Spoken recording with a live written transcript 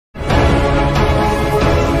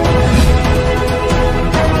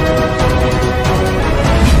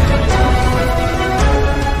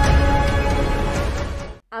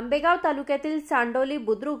आंबेगाव तालुक्यातील चांडोली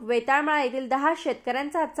बुद्रुक वेताळमाळा येथील 10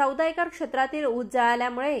 शेतकऱ्यांचा 14 एकर क्षेत्रातील ऊस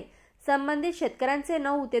जळाल्यामुळे संबंधित शेतकऱ्यांचे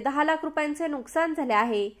 9 ते 10 लाख रुपयांचे नुकसान झाले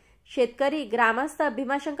आहे। शेतकरी, ग्रामस्थ,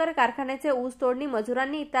 भीमाशंकर कारखान्याचे ऊस तोडणी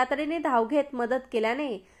मजुरांनी तातडीने धाव घेत मदत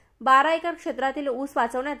केल्याने 12 एकर क्षेत्रातील ऊस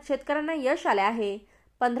वाचवण्यात शेतकऱ्यांना यश आले आहे।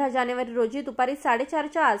 15 जानेवारी रोजी दुपारी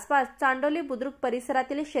 4:30च्या आसपास चांडोली बुद्रुक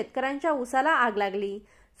परिसरातील शेतकऱ्यांच्या ऊसाला आग लागली।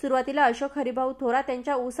 सुरुवातीला अशोक हरिभाऊ थोरात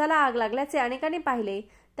यांच्या ऊसाला आग लागल्याचे अनेकांनी पाहिले।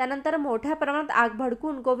 त्यानंतर मोठ्या प्रमाणात आग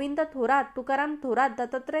भडकून गोविंद थोरात, तुकाराम थोरात,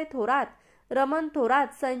 दत्तात्रय थोरात, रमण थोरात,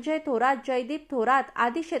 संजय थोरात, जयदीप थोरात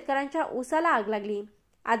आदी शेतकऱ्यांच्या ऊसाला आग लागली।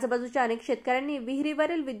 आजूबाजूच्या अनेक शेतकऱ्यांनी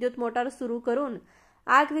विहिरीवरील विद्युत मोटार सुरू करून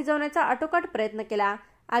आग विझवण्याचा आटोकाट प्रयत्न केला।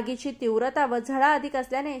 आगीची तीव्रता व झळा अधिक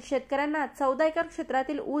असल्याने शेतकऱ्यांना 14 एकर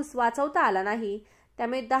क्षेत्रातील ऊस वाचवता आला नाही।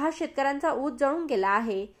 त्यामुळे 10 शेतकऱ्यांचा ऊस जळून गेला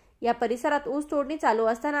आहे। या परिसरात ऊस तोडणी चालू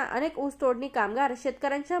असताना अनेक ऊस तोडणी कामगार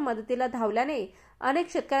शेतकऱ्यांच्या मदतीला धावल्याने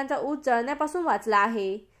अनेक शेतकऱ्यांचा ऊस जळण्यापासून वाचला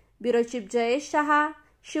आहे। Bureau chief Jayesh Shah,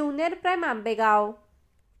 Shivner prime Ambegaon.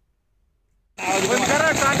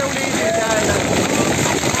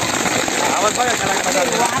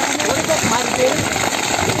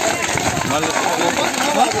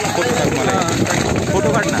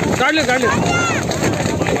 Photo काढले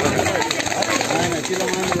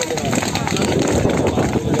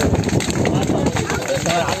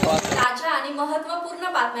ताज्या आणि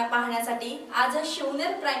महत्त्वपूर्ण बातम्या पाहण्यासाठी आजच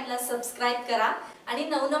शिवनेर प्राइमला सबस्क्राइब करा आणि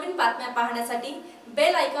नवनवीन बातम्या पाहण्यासाठी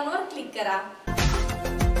बेल आयकॉनवर क्लिक करा।